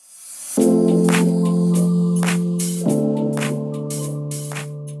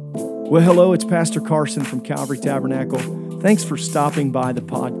Well, hello, it's Pastor Carson from Calvary Tabernacle. Thanks for stopping by the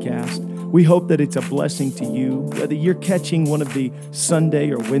podcast. We hope that it's a blessing to you, whether you're catching one of the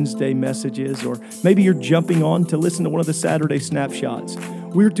Sunday or Wednesday messages, or maybe you're jumping on to listen to one of the Saturday snapshots.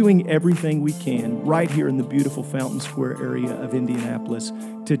 We're doing everything we can right here in the beautiful Fountain Square area of Indianapolis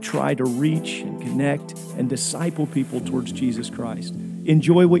to try to reach and connect and disciple people towards Jesus Christ.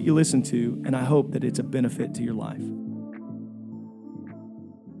 Enjoy what you listen to, and I hope that it's a benefit to your life.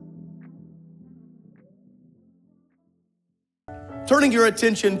 Turning your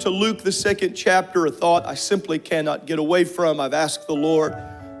attention to Luke, the second chapter, a thought I simply cannot get away from. I've asked the Lord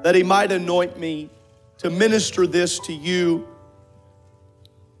that He might anoint me to minister this to you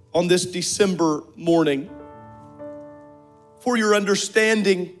on this December morning. For your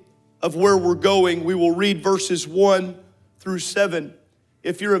understanding of where we're going, we will read verses 1 through 7.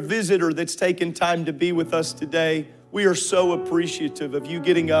 If you're a visitor that's taken time to be with us today, we are so appreciative of you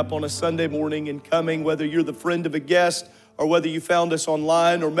getting up on a Sunday morning and coming, whether you're the friend of a guest or whether you found us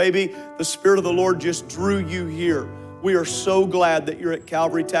online, or maybe the Spirit of the Lord just drew you here. We are so glad that you're at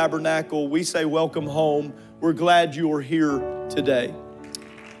Calvary Tabernacle. We say welcome home. We're glad you are here today.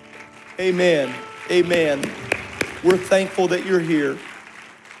 Amen. Amen. We're thankful that you're here.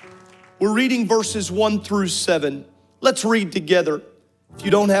 We're reading verses 1 through 7. Let's read together. If you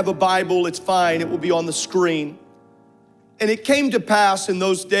don't have a Bible, it's fine. It will be on the screen. And it came to pass in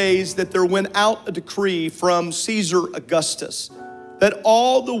those days that there went out a decree from Caesar Augustus that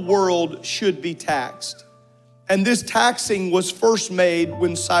all the world should be taxed. And this taxing was first made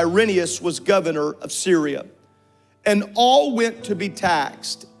when Cyrenius was governor of Syria. And all went to be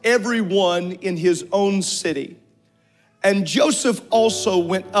taxed, everyone in his own city. And Joseph also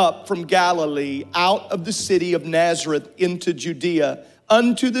went up from Galilee out of the city of Nazareth into Judea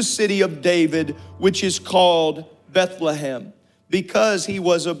unto the city of David, which is called Bethlehem, because he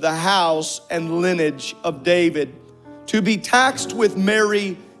was of the house and lineage of David, to be taxed with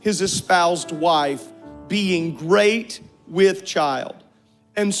Mary, his espoused wife, being great with child.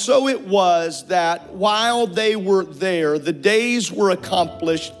 And so it was that while they were there, the days were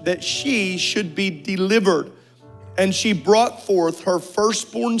accomplished that she should be delivered. And she brought forth her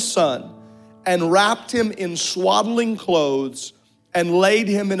firstborn son and wrapped him in swaddling clothes and laid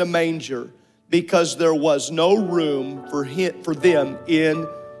him in a manger, because there was no room for them in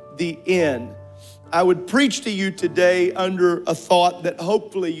the inn. I would preach to you today under a thought that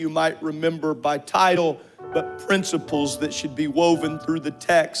hopefully you might remember by title, but principles that should be woven through the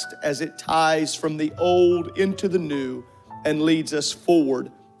text as it ties from the old into the new and leads us forward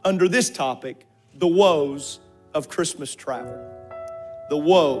under this topic, the woes of Christmas travel. The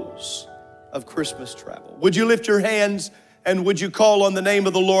woes of Christmas travel. Would you lift your hands and would you call on the name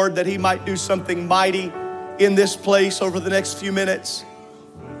of the Lord that He might do something mighty in this place over the next few minutes?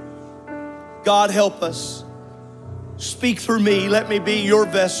 God, help us. Speak through me. Let me be your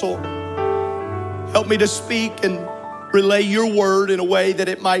vessel. Help me to speak and relay your word in a way that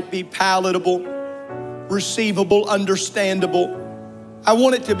it might be palatable, receivable, understandable. I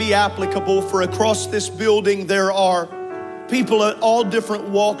want it to be applicable, for across this building there are people at all different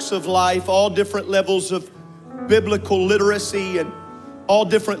walks of life, all different levels of biblical literacy, and all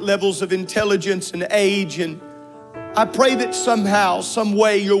different levels of intelligence and age. And I pray that somehow, some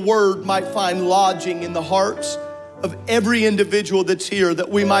way, your word might find lodging in the hearts of every individual that's here, that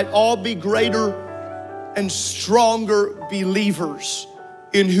we might all be greater and stronger believers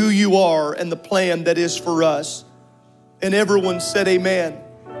in who you are and the plan that is for us. And everyone said amen.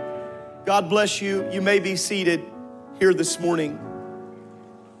 God bless you. You may be seated here this morning.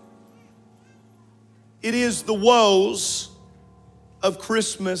 It is the woes of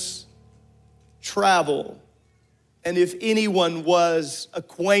Christmas travel. And if anyone was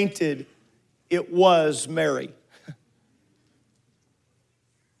acquainted, it was Mary.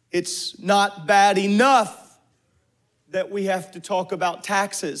 It's not bad enough that we have to talk about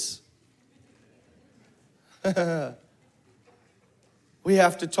taxes. We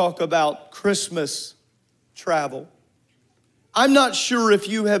have to talk about Christmas travel. I'm not sure if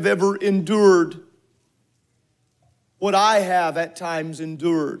you have ever endured what I have at times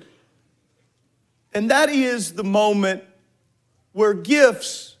endured. And that is the moment where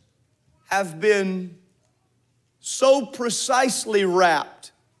gifts have been so precisely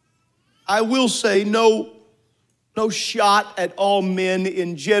wrapped. I will say no shot at all men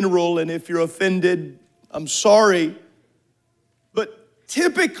in general, and if you're offended, I'm sorry. But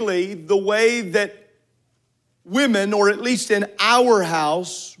typically the way that women, or at least in our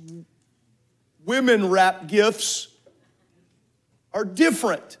house, women wrap gifts are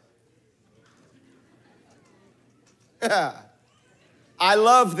different. I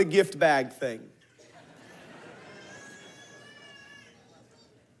love the gift bag thing.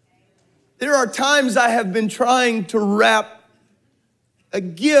 There are times I have been trying to wrap a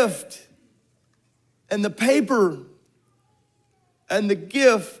gift, and the paper and the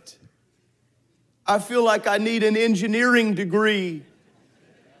gift, I feel like I need an engineering degree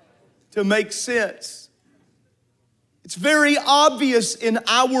to make sense. It's very obvious in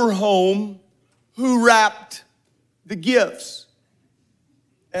our home who wrapped the gifts.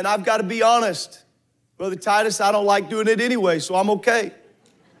 And I've got to be honest, Brother Titus, I don't like doing it anyway, so I'm okay.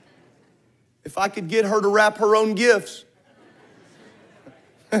 If I could get her to wrap her own gifts.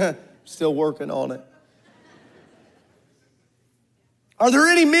 Still working on it. Are there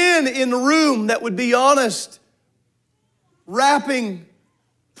any men in the room that would be honest? Wrapping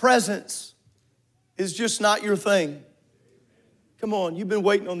presents is just not your thing. Come on, you've been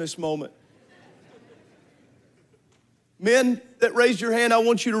waiting on this moment. Men that raised your hand, I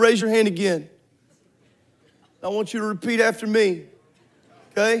want you to raise your hand again. I want you to repeat after me,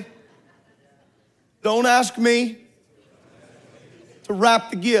 okay? Don't ask me to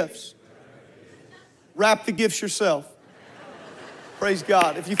wrap the gifts. Wrap the gifts yourself. Praise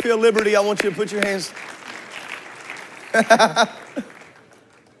God. If you feel liberty, I want you to put your hands.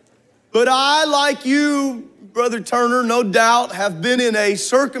 But I, like you, Brother Turner, no doubt have been in a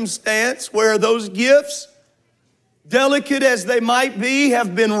circumstance where those gifts, delicate as they might be,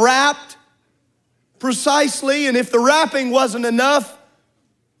 have been wrapped precisely. And if the wrapping wasn't enough,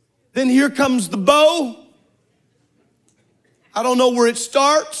 then here comes the bow. I don't know where it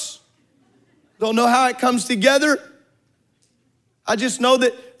starts. Don't know how it comes together. I just know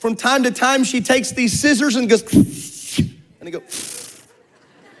that from time to time she takes these scissors and goes, and they go.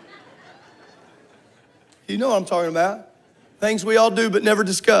 You know what I'm talking about. Things we all do but never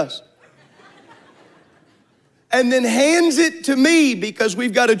discuss. And then hands it to me because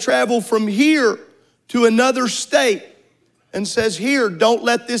we've got to travel from here to another state. And says, here, don't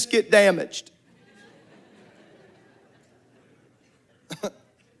let this get damaged.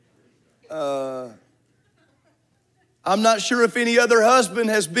 I'm not sure if any other husband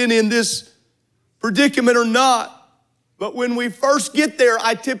has been in this predicament or not, but when we first get there,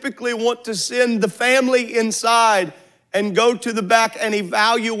 I typically want to send the family inside and go to the back and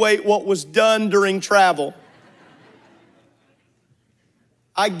evaluate what was done during travel.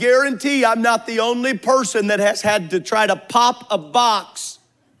 I guarantee I'm not the only person that has had to try to pop a box.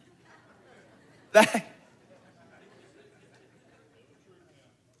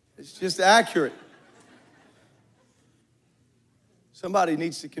 It's just accurate. Somebody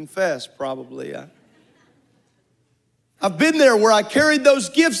needs to confess, probably. I've been there where I carried those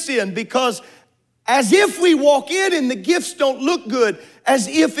gifts in because as if we walk in and the gifts don't look good, as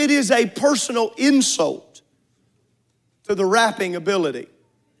if it is a personal insult to the wrapping ability.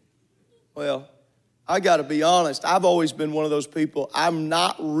 Well, I got to be honest. I've always been one of those people. I'm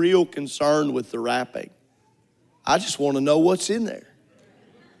not real concerned with the wrapping. I just want to know what's in there.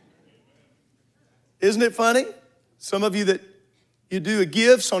 Isn't it funny? Some of you that you do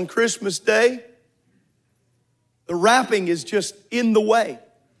gifts on Christmas Day, the wrapping is just in the way.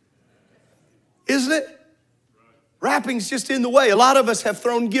 Isn't it? Wrapping's just in the way. A lot of us have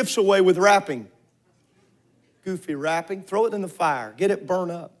thrown gifts away with wrapping. Goofy wrapping. Throw it in the fire. Get it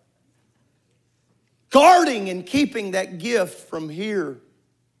burned up. Guarding and keeping that gift from here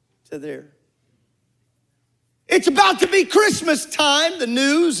to there. It's about to be Christmas time. The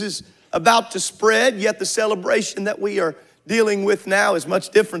news is about to spread, yet the celebration that we are dealing with now is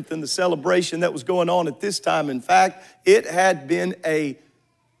much different than the celebration that was going on at this time. In fact, it had been a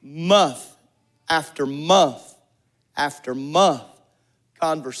month after month after month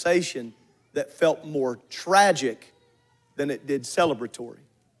conversation that felt more tragic than it did celebratory.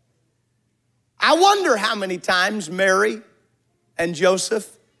 I wonder how many times Mary and Joseph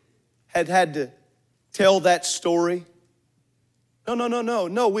had to tell that story.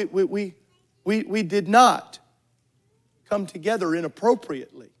 No, we did not come together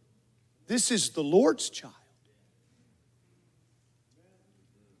inappropriately. This is the Lord's child.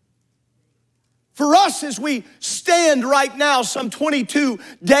 For us, as we stand right now, some 22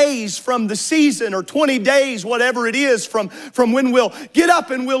 days from the season, or 20 days, whatever it is, from when we'll get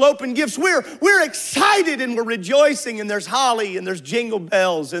up and we'll open gifts, we're excited and we're rejoicing, and there's holly and there's jingle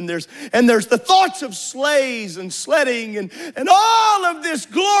bells and there's the thoughts of sleighs and sledding and all of this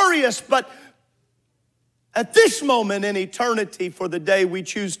glorious. But at this moment in eternity, for the day we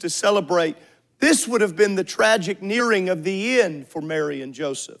choose to celebrate, this would have been the tragic nearing of the end for Mary and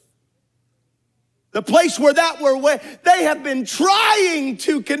Joseph. The place where they have been trying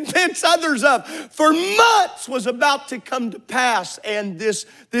to convince others of for months was about to come to pass. And this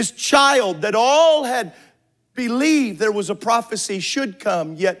child that all had believed there was a prophecy should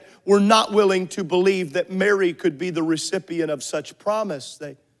come, yet were not willing to believe that Mary could be the recipient of such promise.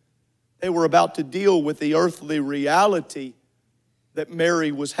 They were about to deal with the earthly reality that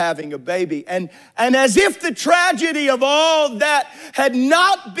Mary was having a baby. And as if the tragedy of all that had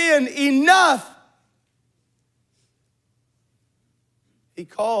not been enough, he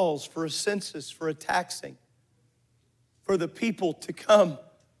calls for a census, for a taxing, for the people to come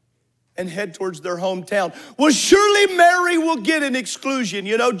and head towards their hometown. Well, surely Mary will get an exclusion.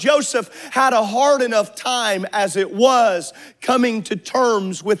 You know, Joseph had a hard enough time as it was coming to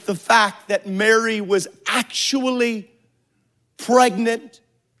terms with the fact that Mary was actually pregnant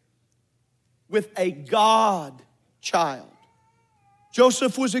with a God child.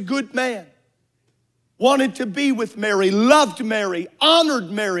 Joseph was a good man. Wanted to be with Mary, loved Mary, honored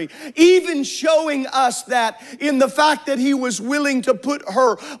Mary, even showing us that in the fact that he was willing to put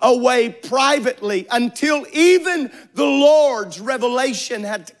her away privately until even the Lord's revelation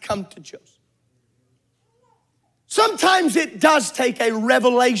had to come to Joseph. Sometimes it does take a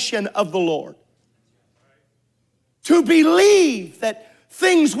revelation of the Lord to believe that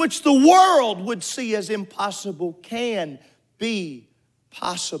things which the world would see as impossible can be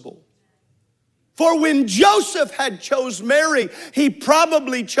possible. For when Joseph had chose Mary, he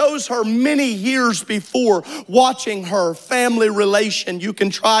probably chose her many years before, watching her family relation. You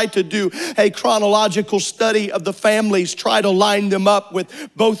can try to do a chronological study of the families, try to line them up with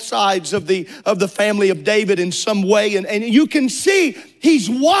both sides of the family of David in some way. And you can see he's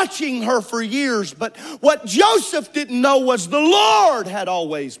watching her for years. But what Joseph didn't know was the Lord had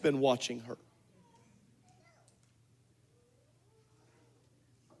always been watching her.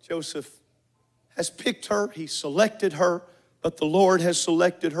 Joseph has picked her, he selected her, but the Lord has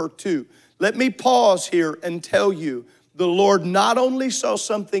selected her too. Let me pause here and tell you, the Lord not only saw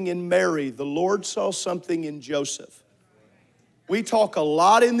something in Mary, the Lord saw something in Joseph. We talk a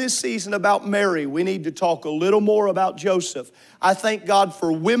lot in this season about Mary. We need to talk a little more about Joseph. I thank God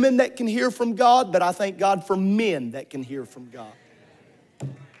for women that can hear from God, but I thank God for men that can hear from God.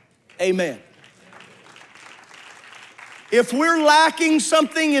 Amen. If we're lacking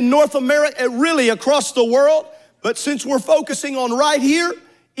something in North America, really across the world, but since we're focusing on right here,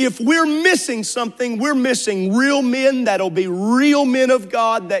 if we're missing something, we're missing real men that'll be real men of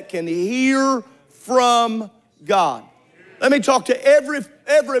God that can hear from God. Let me talk to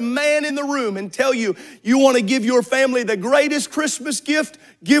every man in the room and tell you, you want to give your family the greatest Christmas gift,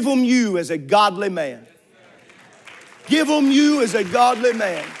 give them you as a godly man. Give them you as a godly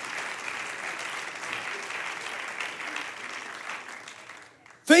man.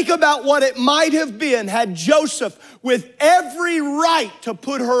 Think about what it might have been had Joseph, with every right to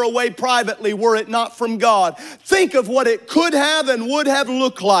put her away privately were it not from God. Think of what it could have and would have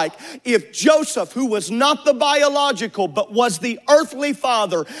looked like if Joseph, who was not the biological but was the earthly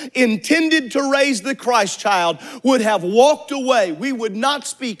father intended to raise the Christ child, would have walked away. We would not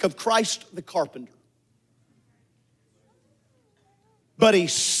speak of Christ the carpenter. But he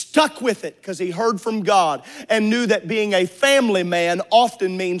stuck with it because he heard from God and knew that being a family man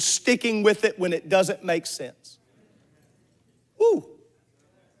often means sticking with it when it doesn't make sense. Woo.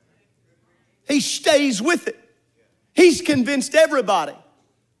 He stays with it. He's convinced everybody.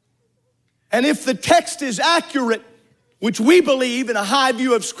 And if the text is accurate, which we believe in a high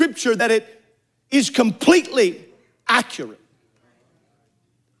view of Scripture that it is completely accurate.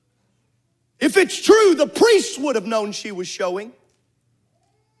 If it's true, the priests would have known she was showing.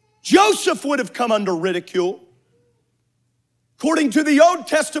 Joseph would have come under ridicule. According to the Old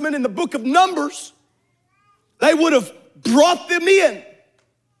Testament in the book of Numbers, they would have brought them in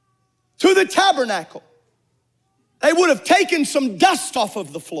to the tabernacle. They would have taken some dust off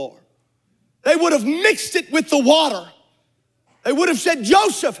of the floor. They would have mixed it with the water. They would have said,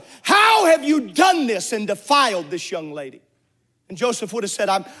 Joseph, how have you done this and defiled this young lady? And Joseph would have said,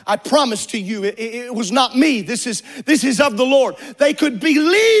 I promise to you, it was not me. This is of the Lord. They could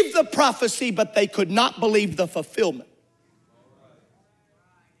believe the prophecy, but they could not believe the fulfillment.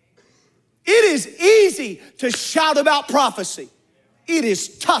 It is easy to shout about prophecy. It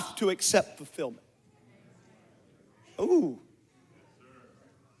is tough to accept fulfillment. Ooh.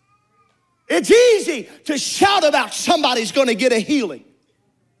 It's easy to shout about somebody's going to get a healing.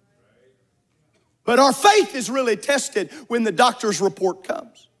 But our faith is really tested when the doctor's report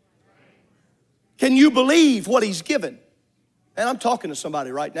comes. Can you believe what he's given? And I'm talking to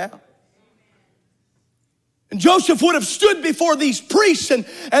somebody right now. And Joseph would have stood before these priests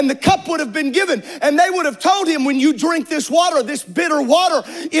and the cup would have been given. And they would have told him, when you drink this water, this bitter water,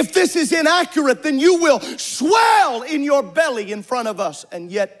 if this is inaccurate, then you will swell in your belly in front of us.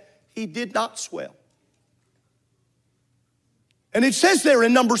 And yet he did not swell. And it says there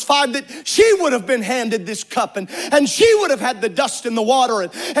in Numbers 5 that she would have been handed this cup and she would have had the dust in the water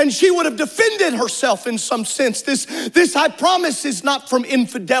and she would have defended herself in some sense. This I promise is not from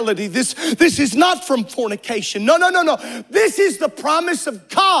infidelity. This is not from fornication. No. This is the promise of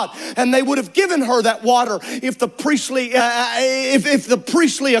God. And they would have given her that water if the priestly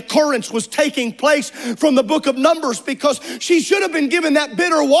occurrence was taking place from the book of Numbers, because she should have been given that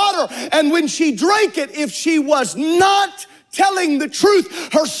bitter water. And when she drank it, if she was not telling the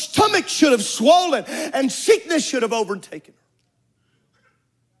truth, her stomach should have swollen and sickness should have overtaken her.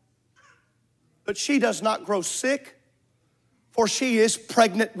 But she does not grow sick, for she is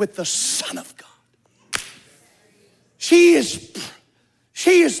pregnant with the Son of God. She is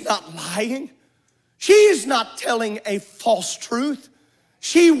not lying. She is not telling a false truth.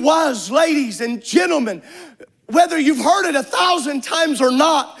 She was, ladies and gentlemen, whether you've heard it 1,000 times or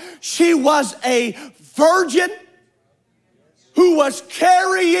not, she was a virgin who was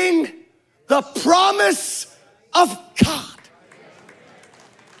carrying the promise of God.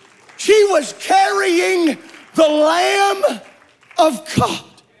 She was carrying the Lamb of God.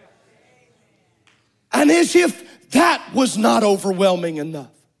 And as if that was not overwhelming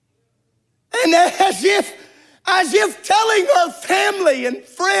enough, and as if telling her family and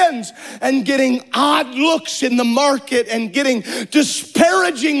friends and getting odd looks in the market and getting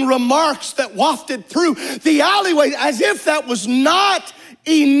disparaging remarks that wafted through the alleyway, as if that was not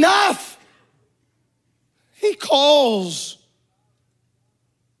enough, he calls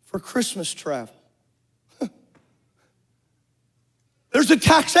for Christmas travel. There's a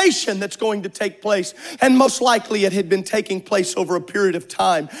taxation that's going to take place, and most likely it had been taking place over a period of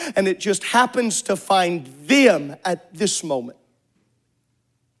time, and it just happens to find them at this moment.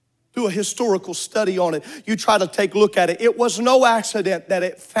 Do a historical study on it. You try to take a look at it. It was no accident that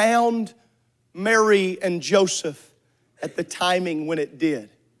it found Mary and Joseph at the timing when it did.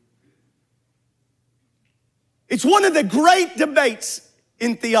 It's one of the great debates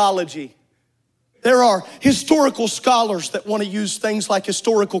in theology. There are historical scholars that want to use things like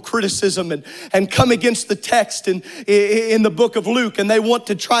historical criticism and come against the text in the book of Luke, and they want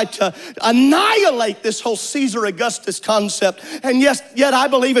to try to annihilate this whole Caesar Augustus concept. And yes, yet I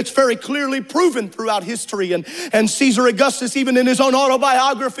believe it's very clearly proven throughout history. And Caesar Augustus, even in his own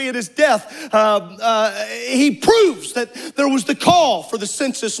autobiography at his death, he proves that there was the call for the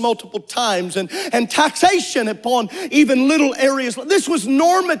census multiple times and taxation upon even little areas. This was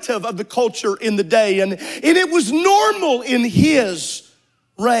normative of the culture in the day, and it was normal in his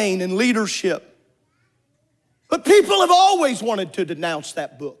reign and leadership. But people have always wanted to denounce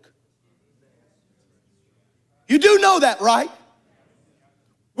that book. You do know that, right?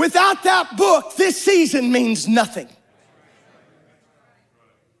 Without that book, this season means nothing.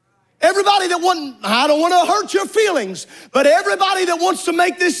 Everybody that I don't want to hurt your feelings, but everybody that wants to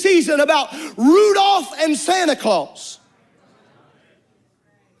make this season about Rudolph and Santa Claus.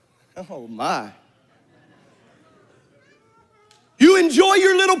 Oh my. You enjoy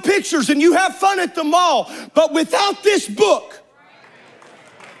your little pictures and you have fun at the mall, but without this book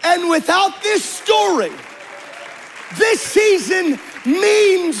and without this story, this season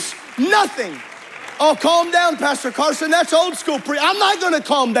means nothing. Oh, calm down, Pastor Carson. That's old school. I'm not going to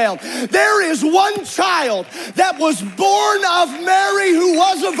calm down. There is one child that was born of Mary who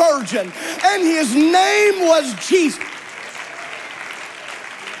was a virgin, and his name was Jesus.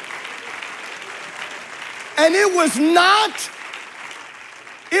 And it was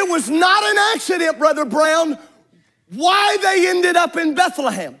not an accident, Brother Brown, why they ended up in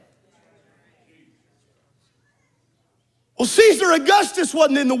Bethlehem. Well, Caesar Augustus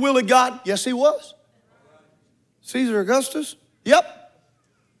wasn't in the will of God. Yes, he was. Caesar Augustus? Yep.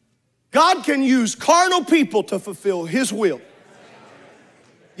 God can use carnal people to fulfill his will.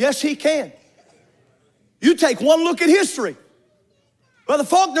 Yes, he can. You take one look at history. Brother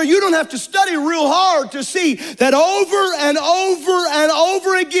Faulkner, you don't have to study real hard to see that over and over and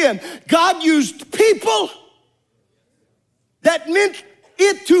over again, God used people that meant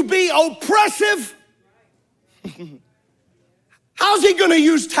it to be oppressive. How's he going to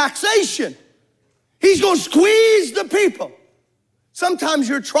use taxation? He's going to squeeze the people. Sometimes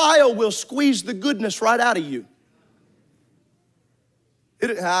your trial will squeeze the goodness right out of you.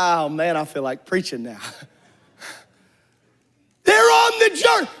 Oh man, I feel like preaching now. They're on the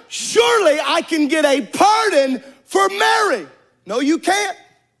journey. Surely I can get a pardon for Mary. No, you can't.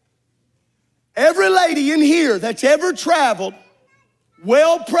 Every lady in here that's ever traveled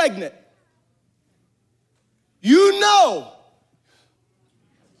well pregnant, you know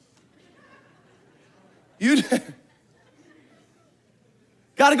you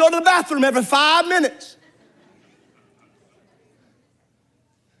got to go to the bathroom every 5 minutes.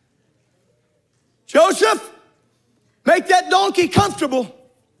 Joseph, make that donkey comfortable.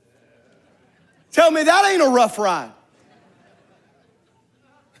 Tell me that ain't a rough ride.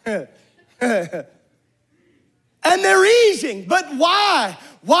 And they're easing, but why?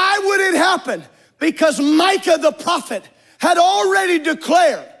 Why would it happen? Because Micah the prophet had already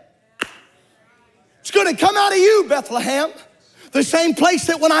declared, it's going to come out of you, Bethlehem. The same place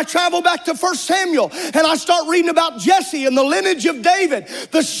that when I travel back to 1 Samuel and I start reading about Jesse and the lineage of David,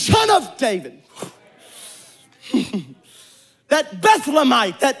 the son of David. That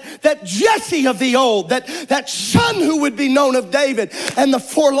Bethlehemite, that Jesse of the old, that son who would be known of David, and the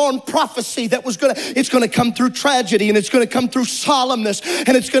forlorn prophecy that was it's gonna come through tragedy, and it's gonna come through solemnness,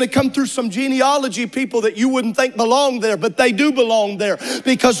 and it's gonna come through some genealogy people that you wouldn't think belong there, but they do belong there,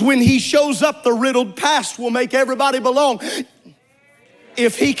 because when he shows up, the riddled past will make everybody belong.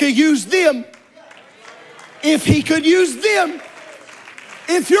 If he could use them, if he could use them.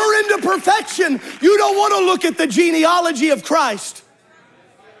 If you're into perfection, you don't want to look at the genealogy of Christ.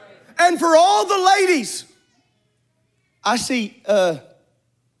 And for all the ladies, I see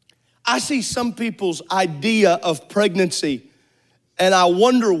some people's idea of pregnancy, and I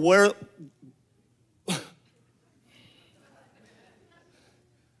wonder where,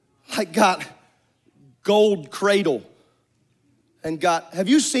 like got gold cradle and have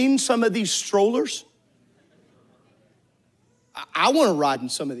you seen some of these strollers? I want to ride in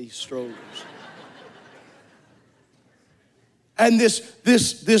some of these strollers. And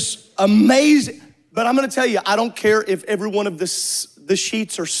this amazing, but I'm going to tell you, I don't care if every one of the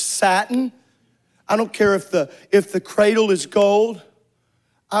sheets are satin. I don't care if the cradle is gold.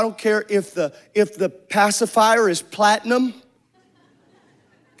 I don't care if the pacifier is platinum.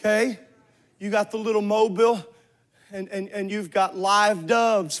 Okay? You got the little mobile and you've got live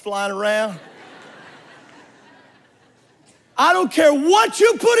doves flying around. I don't care what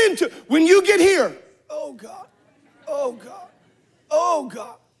you put into when you get here. Oh God, oh God, oh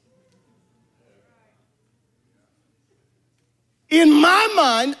God. In my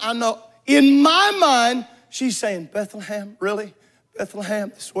mind, I know, in my mind, she's saying, Bethlehem, really? Bethlehem,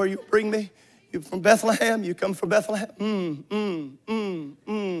 this is where you bring me? You from Bethlehem? You come from Bethlehem?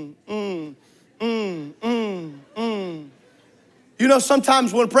 You know,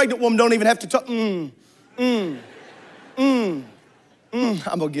 sometimes when a pregnant woman don't even have to talk, I'm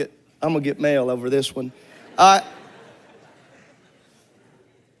gonna get mail over this one.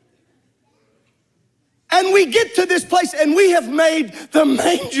 And we get to this place and we have made the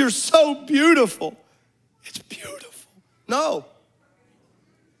manger so beautiful. It's beautiful. No,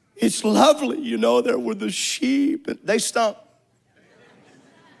 it's lovely. You know, there were the sheep and they stunk.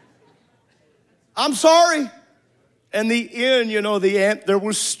 I'm sorry. And the inn, you know, there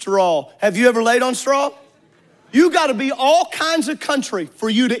was straw. Have you ever laid on straw? You got to be all kinds of country for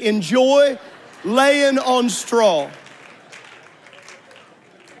you to enjoy laying on straw.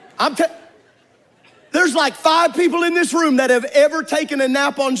 There's like 5 people in this room that have ever taken a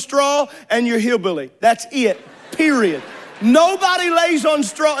nap on straw, and you're hillbilly. That's it, period. Nobody lays on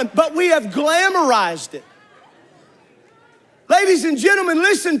straw, but we have glamorized it. Ladies and gentlemen,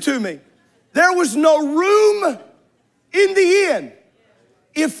 listen to me. There was no room in the inn.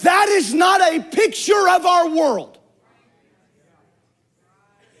 If that is not a picture of our world,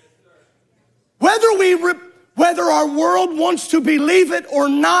 whether our world wants to believe it or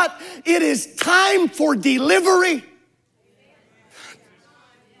not, it is time for delivery.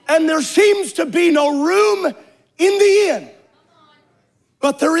 And there seems to be no room in the inn.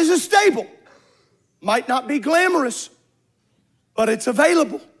 But there is a stable. Might not be glamorous, but it's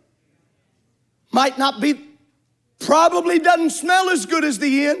available. Might not be, probably doesn't smell as good as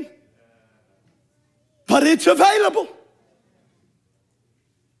the inn, but it's available.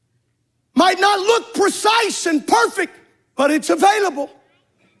 Might not look precise and perfect, but it's available.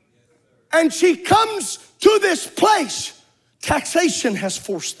 And she comes to this place. Taxation has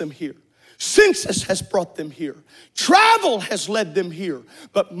forced them here. Census has brought them here. Travel has led them here.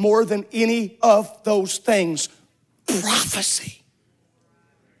 But more than any of those things, prophecy.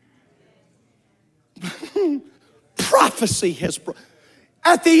 Prophecy has brought.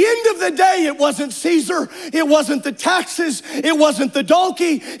 At the end of the day, it wasn't Caesar, it wasn't the taxes, it wasn't the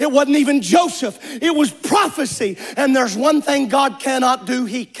donkey, it wasn't even Joseph. It was prophecy. And there's one thing God cannot do,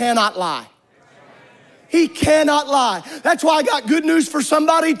 he cannot lie. He cannot lie. That's why I got good news for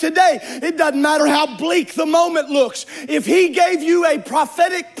somebody today. It doesn't matter how bleak the moment looks. If he gave you a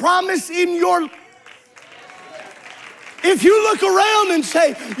prophetic promise in your life, if you look around and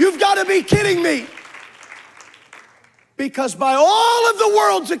say, you've got to be kidding me. Because by all of the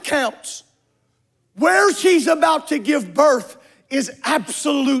world's accounts, where she's about to give birth is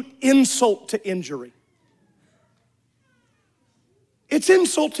absolute insult to injury. It's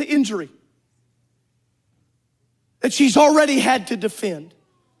insult to injury that she's already had to defend.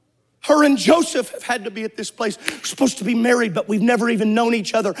 Her and Joseph have had to be at this place. We're supposed to be married, but we've never even known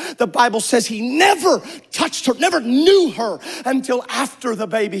each other. The Bible says he never touched her, never knew her until after the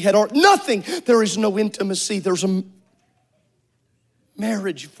baby had nothing. There is no intimacy. There's a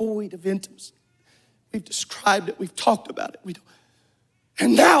marriage void of intimacy. We've described it. We've talked about it.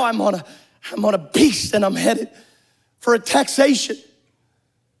 And now I'm on a beast and I'm headed for a taxation.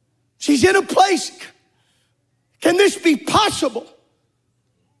 She's in a place. Can this be possible?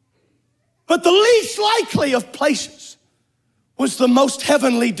 But the least likely of places was the most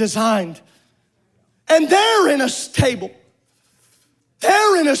heavenly designed. And there in a stable, there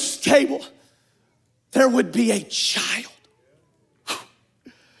would be a child.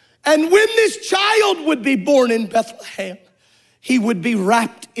 And when this child would be born in Bethlehem, he would be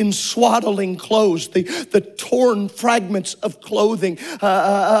wrapped in swaddling clothes, the torn fragments of clothing.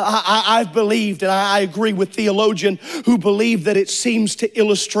 I've believed, and I agree with theologians who believe that it seems to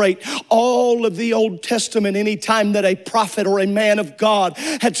illustrate all of the Old Testament. Anytime that a prophet or a man of God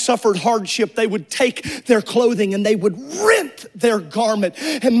had suffered hardship, they would take their clothing and they would rent their garment.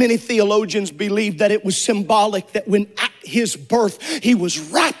 And many theologians believe that it was symbolic that when at his birth, he was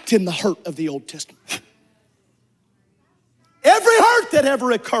wrapped in the hurt of the Old Testament. Every hurt that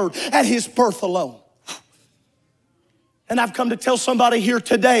ever occurred at his birth alone. And I've come to tell somebody here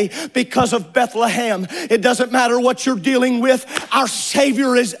today, because of Bethlehem, it doesn't matter what you're dealing with, our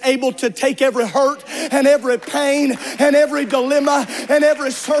Savior is able to take every hurt and every pain and every dilemma and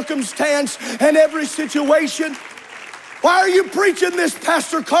every circumstance and every situation. Why are you preaching this,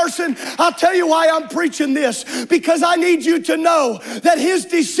 Pastor Carson? I'll tell you why I'm preaching this. Because I need you to know that his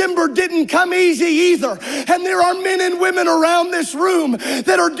December didn't come easy either. And there are men and women around this room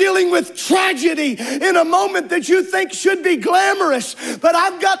that are dealing with tragedy in a moment that you think should be glamorous. But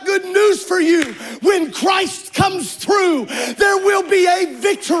I've got good news for you. When Christ comes through, there will be a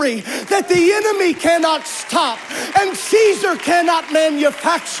victory that the enemy cannot stop, and Caesar cannot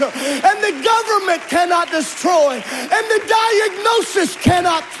manufacture, and the government cannot destroy, and the diagnosis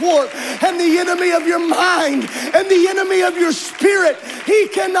cannot thwart, and the enemy of your mind and the enemy of your spirit, he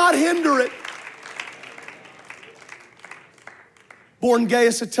cannot hinder it. Born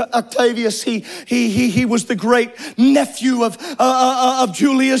Gaius Octavius, he was the great nephew of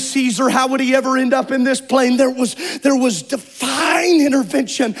Julius Caesar. How would he ever end up in this plane? There was divine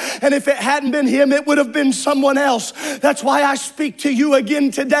intervention, and if it hadn't been him, it would have been someone else. That's why I speak to you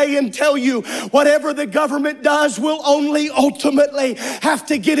again today and tell you, whatever the government does will only ultimately have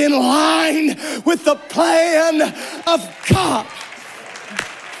to get in line with the plan of God.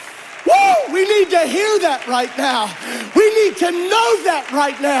 Woo! We need to hear that right now. We need to know that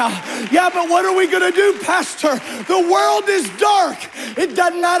right now. Yeah, but what are we going to do, Pastor? The world is dark. It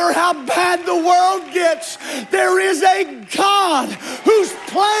doesn't matter how bad the world gets. There is a God whose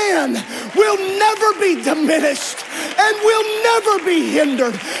plan will never be diminished and will never be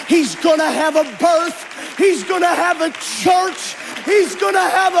hindered. He's going to have a birth. He's going to have a church. He's going to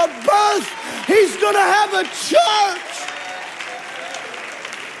have a birth. He's going to have a church.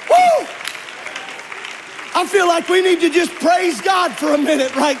 Woo! I feel like we need to just praise God for a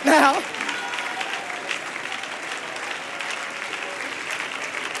minute right now.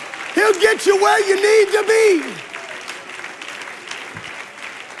 He'll get you where you need to be.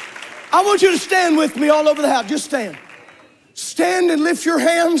 I want you to stand with me all over the house. Just stand. Stand and lift your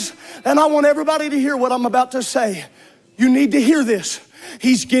hands, and I want everybody to hear what I'm about to say. You need to hear this.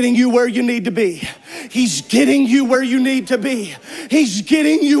 He's getting you where you need to be. He's getting you where you need to be. He's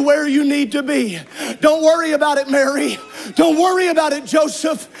getting you where you need to be. Don't worry about it, Mary. Don't worry about it,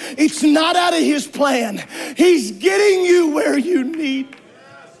 Joseph. It's not out of his plan. He's getting you where you need.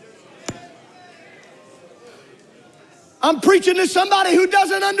 I'm preaching to somebody who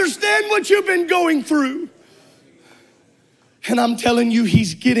doesn't understand what you've been going through. And I'm telling you,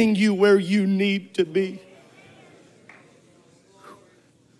 he's getting you where you need to be.